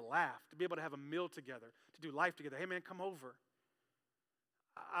 to be able to laugh, to be able to have a meal together, to do life together. Hey, man, come over.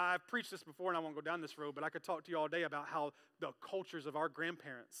 I've preached this before, and I won't go down this road, but I could talk to you all day about how the cultures of our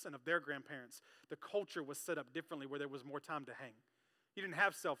grandparents and of their grandparents, the culture was set up differently where there was more time to hang. You didn't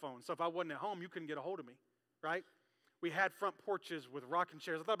have cell phones, so if I wasn't at home, you couldn't get a hold of me, right? We had front porches with rocking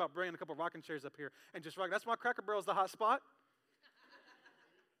chairs. I thought about bringing a couple of rocking chairs up here and just rock. That's why Cracker Barrel's the hot spot.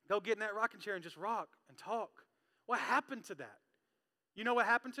 Go get in that rocking chair and just rock and talk. What happened to that? You know what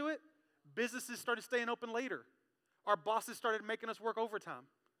happened to it? Businesses started staying open later. Our bosses started making us work overtime.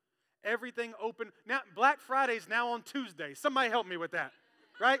 Everything open. Now, Black Friday's now on Tuesday. Somebody help me with that,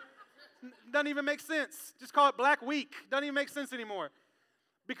 right? Doesn't even make sense. Just call it Black Week. Doesn't even make sense anymore.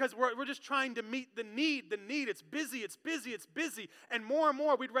 Because we're just trying to meet the need. The need, it's busy, it's busy, it's busy. And more,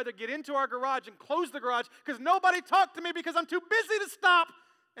 we'd rather get into our garage and close the garage because nobody talked to me because I'm too busy to stop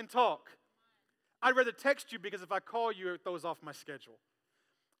and talk. I'd rather text you because if I call you, it throws off my schedule.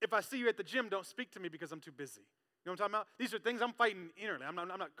 If I see you at the gym, don't speak to me because I'm too busy. You know what I'm talking about? These are things I'm fighting innerly. I'm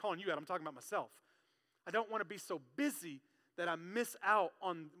not calling you out. I'm talking about myself. I don't want to be so busy that I miss out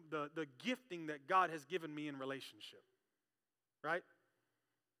on the gifting that God has given me in relationship. Right?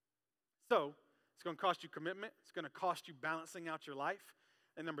 So, it's going to cost you commitment. It's going to cost you balancing out your life.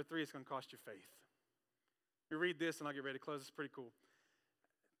 And number 3, it's going to cost you faith. You read this, and I'll get ready to close. It's pretty cool.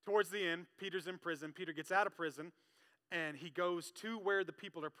 Towards the end, Peter's in prison. Peter gets out of prison, and he goes to where the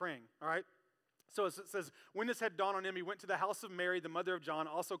people are praying, all right? So it says, when this had dawned on him, he went to the house of Mary, the mother of John,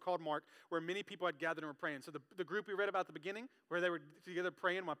 also called Mark, where many people had gathered and were praying. So the group we read about at the beginning, where they were together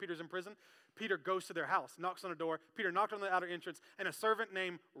praying while Peter's in prison, Peter goes to their house, knocks on the door. Peter knocked on the outer entrance, and a servant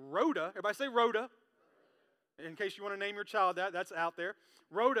named Rhoda, everybody say Rhoda, in case you want to name your child that's out there.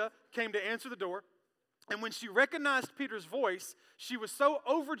 Rhoda came to answer the door. And when she recognized Peter's voice, she was so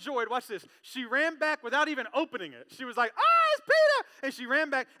overjoyed. Watch this. She ran back without even opening it. She was like, it's Peter! And she ran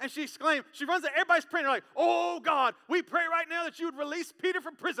back and she exclaimed, she runs there, everybody's praying. They're like, oh God, we pray right now that you would release Peter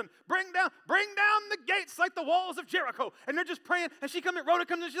from prison. Bring down the gates like the walls of Jericho. And they're just praying. And Rhoda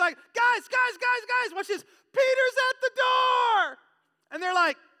comes in, she's like, guys, watch this. Peter's at the door. And they're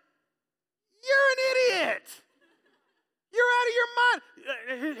like, you're an idiot. You're out of your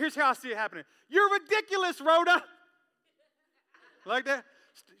mind. Here's how I see it happening. You're ridiculous, Rhoda. Like that?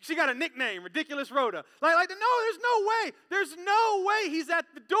 She got a nickname, Ridiculous Rhoda. No, there's no way. There's no way he's at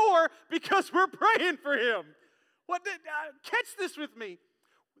the door because we're praying for him. Catch this with me.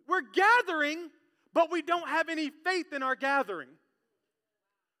 We're gathering, but we don't have any faith in our gathering.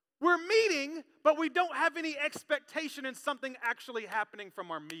 We're meeting, but we don't have any expectation in something actually happening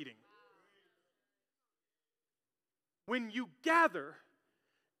from our meeting. When you gather,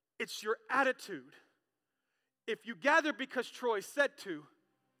 it's your attitude. If you gather because Troy said to,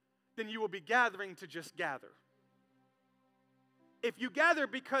 then you will be gathering to just gather. If you gather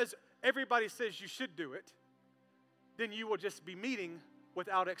because everybody says you should do it, then you will just be meeting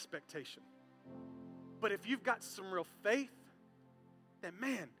without expectation. But if you've got some real faith, then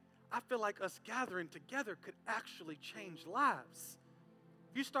man, I feel like us gathering together could actually change lives.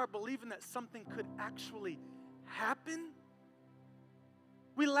 If you start believing that something could actually happen.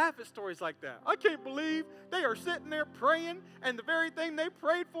 We laugh at stories like that. I can't believe they are sitting there praying and the very thing they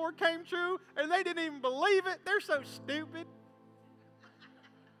prayed for came true and they didn't even believe it. They're so stupid.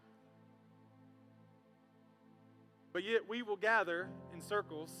 But yet we will gather in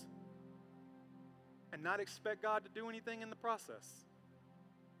circles and not expect God to do anything in the process.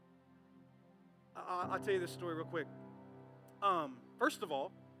 I'll tell you this story real quick. First of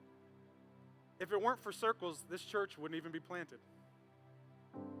all, if it weren't for circles, this church wouldn't even be planted.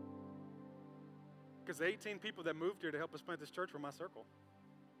 Because the 18 people that moved here to help us plant this church were my circle.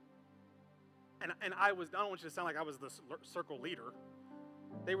 And I don't want you to sound like I was the circle leader.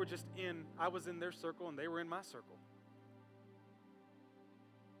 They were just I was in their circle and they were in my circle.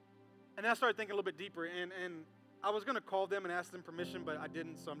 And then I started thinking a little bit deeper, and I was going to call them and ask them permission, but I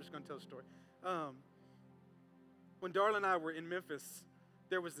didn't, so I'm just going to tell the story. When Darla and I were in Memphis,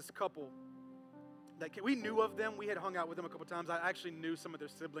 there was this couple we knew of them. We had hung out with them a couple times. I actually knew some of their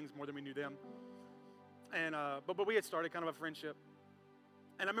siblings more than we knew them. And but we had started kind of a friendship.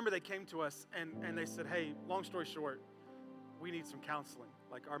 And I remember they came to us and they said, hey, long story short, we need some counseling.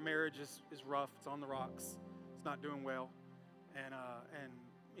 Like our marriage is rough. It's on the rocks. It's not doing well. And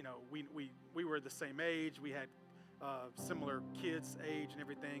you know, we were the same age. We had similar kids' age and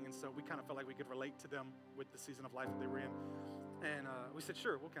everything. And so we kind of felt like we could relate to them with the season of life that they were in. And we said,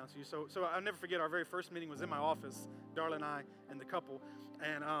 sure, we'll counsel you. So I'll never forget, our very first meeting was in my office, Darla and I and the couple.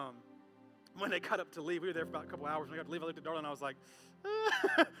 And when they got up to leave, we were there for about a couple hours. When we got to leave, I looked at Darla and I was like,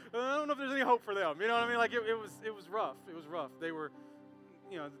 I don't know if there's any hope for them. You know what I mean? Like it was rough. It was rough. They were,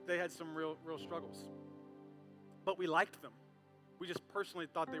 you know, they had some real struggles. But we liked them. We just personally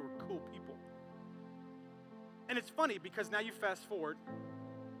thought they were cool people. And it's funny because now you fast forward,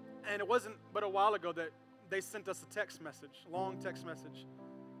 and it wasn't but a while ago that they sent us a text message, long text message,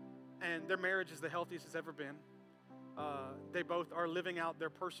 and their marriage is the healthiest it's ever been. They both are living out their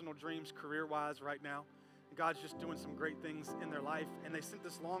personal dreams career-wise right now. God's just doing some great things in their life, and they sent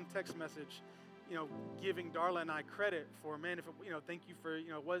this long text message, you know, giving Darla and I credit for, man, if it, you know, thank you for, you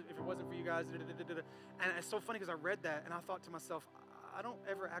know, if it wasn't for you guys, and it's so funny because I read that and I thought to myself, I don't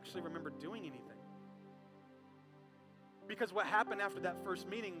ever actually remember doing anything. Because what happened after that first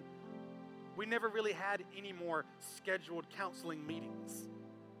meeting, we never really had any more scheduled counseling meetings.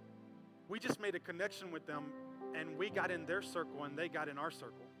 We just made a connection with them, and we got in their circle, and they got in our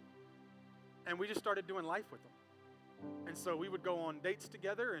circle. And we just started doing life with them. And so we would go on dates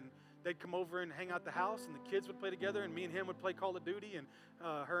together, and they'd come over and hang out at the house, and the kids would play together, and me and him would play Call of Duty, and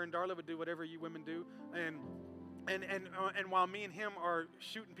her and Darla would do whatever you women do. And while me and him are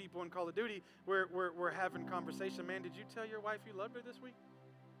shooting people in Call of Duty, we're having conversation. Man, did you tell your wife you loved her this week?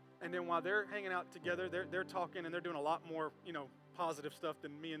 And then while they're hanging out together, they're talking, and they're doing a lot more, you know, positive stuff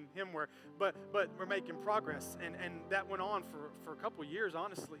than me and him were. But we're making progress, and that went on for a couple of years,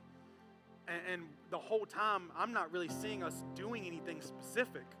 honestly. And the whole time, I'm not really seeing us doing anything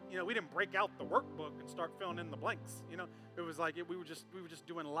specific. We didn't break out the workbook and start filling in the blanks. It was like we were just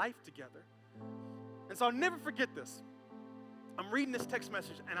doing life together. And so I'll never forget this. I'm reading this text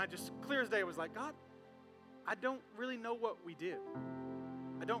message, and I just, clear as day, was like, God, I don't really know what we did.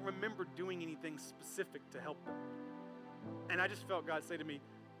 I don't remember doing anything specific to help them. And I just felt God say to me,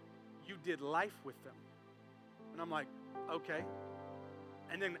 you did life with them. And I'm like, okay.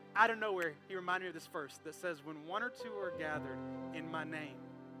 And then out of nowhere, he reminded me of this verse that says, when one or two are gathered in my name,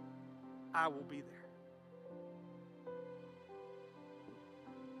 I will be there.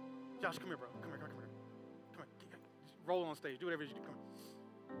 Josh, come here, bro. Come here. Roll on stage. Do whatever you do. Come on.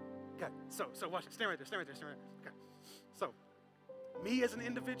 Okay, so watch it. Stand right there. Okay. So, me as an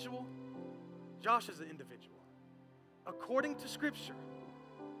individual, Josh as an individual. According to Scripture,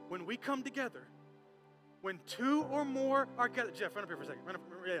 when we come together, when two or more are gathered, Jeff, run up here for a second.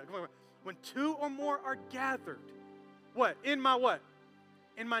 Come on. When two or more are gathered, what? In my what?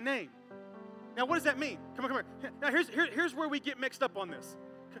 In my name. Now, what does that mean? Come on. Now, here's where we get mixed up on this.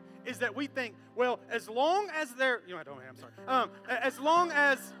 Is that we think, well, as long as they're, I don't, I'm sorry. As long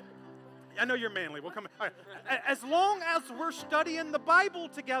as, I know you're manly. We'll come. All right. As long as we're studying the Bible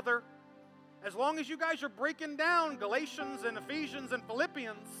together, as long as you guys are breaking down Galatians and Ephesians and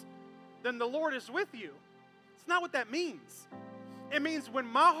Philippians, then the Lord is with you. It's not what that means. It means when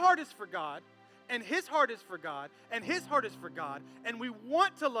my heart is for God, and His heart is for God, and His heart is for God, and we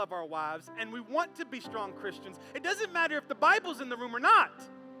want to love our wives, and we want to be strong Christians, it doesn't matter if the Bible's in the room or not,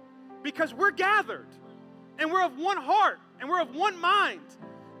 because we're gathered, and we're of one heart, and we're of one mind.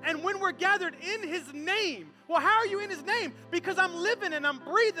 And when we're gathered in His name, well, how are you in His name? Because I'm living and I'm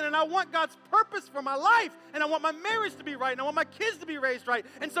breathing and I want God's purpose for my life, and I want my marriage to be right, and I want my kids to be raised right.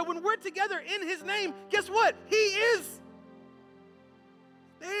 And so when we're together in His name, guess what? He is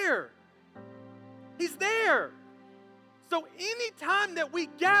there. He's there. So anytime that we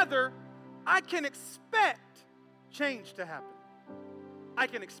gather, I can expect change to happen. I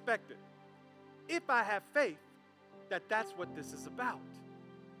can expect it. If I have faith that that's what this is about.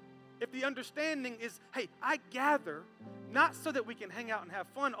 If the understanding is, hey, I gather not so that we can hang out and have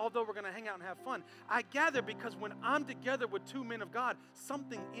fun, although we're going to hang out and have fun. I gather because when I'm together with two men of God,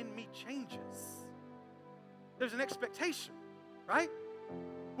 something in me changes. There's an expectation, right?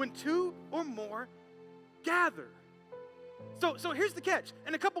 When two or more gather. So here's the catch.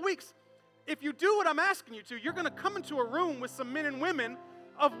 In a couple weeks, if you do what I'm asking you to, you're going to come into a room with some men and women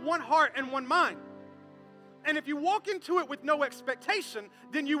of one heart and one mind. And if you walk into it with no expectation,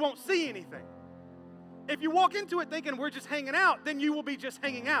 then you won't see anything. If you walk into it thinking we're just hanging out, then you will be just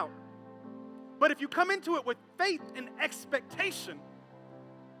hanging out. But if you come into it with faith and expectation,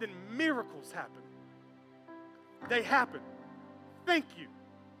 then miracles happen. They happen. Thank you.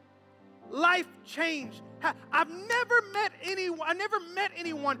 Life change. I never met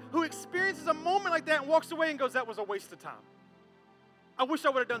anyone who experiences a moment like that and walks away and goes, that was a waste of time. I wish I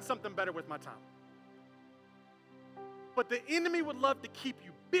would have done something better with my time. But the enemy would love to keep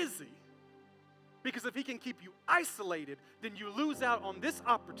you busy, because if he can keep you isolated, then you lose out on this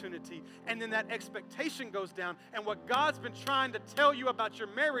opportunity, and then that expectation goes down, and what God's been trying to tell you about your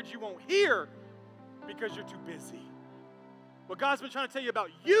marriage, you won't hear because you're too busy. What God's been trying to tell you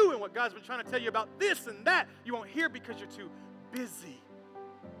about you and what God's been trying to tell you about this and that, you won't hear because you're too busy.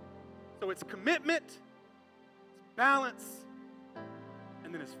 So it's commitment, it's balance,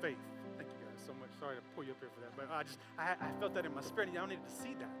 and then it's faith. Thank you guys so much. Sorry to pull you up here for that, but I felt that in my spirit. I needed to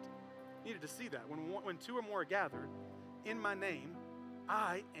see that. Needed to see that. When two or more are gathered in my name,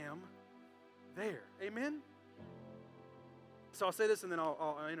 I am there. Amen? So I'll say this, and then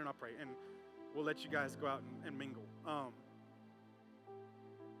I'll end and I'll pray, and we'll let you guys go out and mingle.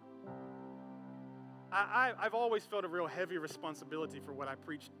 I've always felt a real heavy responsibility for what I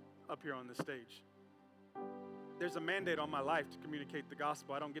preach up here on this stage. There's a mandate on my life to communicate the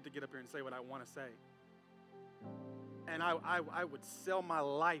gospel. I don't get to get up here and say what I want to say. And I would sell my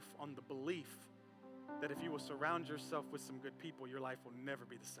life on the belief that if you will surround yourself with some good people, your life will never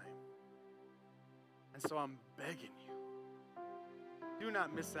be the same. And so I'm begging you, do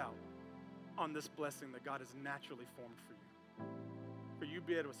not miss out on this blessing that God has naturally formed for you. For you to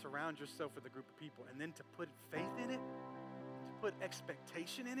be able to surround yourself with a group of people, and then to put faith in it, to put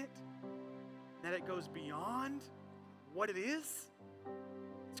expectation in it, that it goes beyond what it is.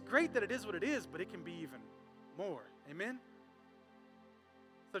 It's great that it is what it is, but it can be even more. Amen?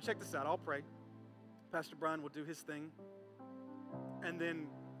 So check this out. I'll pray. Pastor Brian will do his thing. And then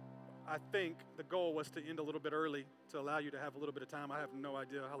I think the goal was to end a little bit early to allow you to have a little bit of time. I have no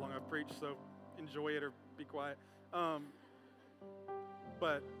idea how long I've preached, so enjoy it or be quiet.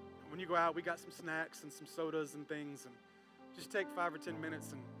 But When you go out, we got some snacks and some sodas and things, and just take 5 or 10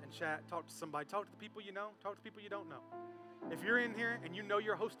 minutes and chat, talk to somebody, talk to the people you know, talk to people you don't know. If you're in here and you know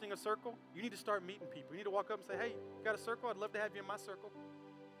you're hosting a circle, you need to start meeting people. You need to walk up and say, hey, you got a circle? I'd love to have you in my circle.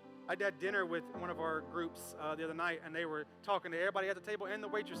 I had dinner with one of our groups the other night, and they were talking to everybody at the table and the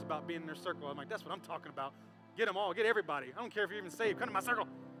waitress about being in their circle. I'm like, that's what I'm talking about. Get them all, get everybody. I don't care if you're even saved, come to my circle.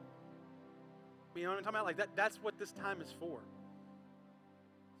 You know what I'm talking about? Like that's what this time is for.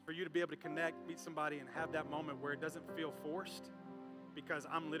 It's for you to be able to connect, meet somebody, and have that moment where it doesn't feel forced because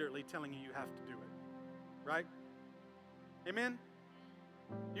I'm literally telling you have to do it. Right? Amen?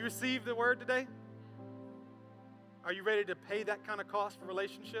 You received the word today? Are you ready to pay that kind of cost for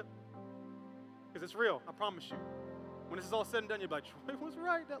relationship? Because it's real, I promise you. When this is all said and done, you'll be like, Troy was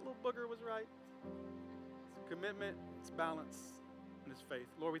right, that little booger was right. It's commitment, it's balance, and it's faith.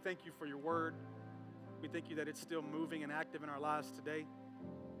 Lord, we thank you for your word. We thank you that it's still moving and active in our lives today,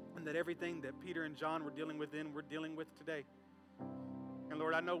 and that everything that Peter and John were dealing with then, we're dealing with today. And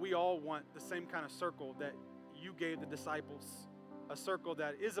Lord, I know we all want the same kind of circle that you gave the disciples, a circle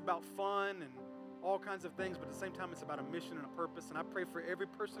that is about fun and all kinds of things, but at the same time, it's about a mission and a purpose. And I pray for every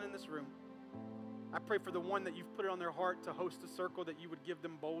person in this room. I pray for the one that you've put it on their heart to host a circle, that you would give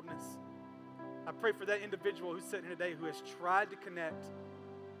them boldness. I pray for that individual who's sitting here today who has tried to connect,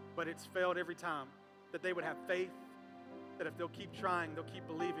 but it's failed every time, that they would have faith, that if they'll keep trying, they'll keep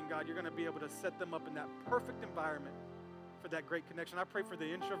believing, God, you're going to be able to set them up in that perfect environment for that great connection. I pray for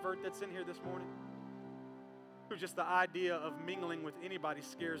the introvert that's in here this morning, who just the idea of mingling with anybody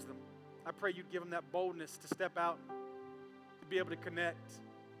scares them. I pray you'd give them that boldness to step out, to be able to connect.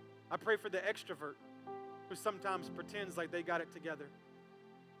 I pray for the extrovert who sometimes pretends like they got it together,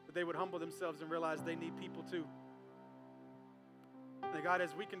 that they would humble themselves and realize they need people too. And God,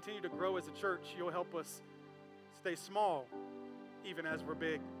 as we continue to grow as a church, you'll help us stay small even as we're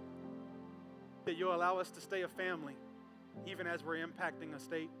big. That you'll allow us to stay a family even as we're impacting a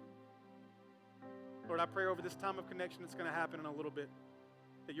state. Lord, I pray over this time of connection that's going to happen in a little bit,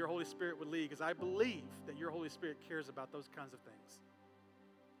 that your Holy Spirit would lead, because I believe that your Holy Spirit cares about those kinds of things.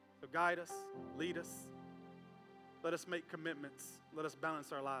 So guide us, lead us. Let us make commitments. Let us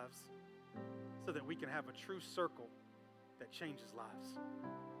balance our lives so that we can have a true circle that changes lives.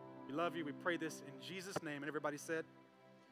 We love you. We pray this in Jesus' name. And everybody said,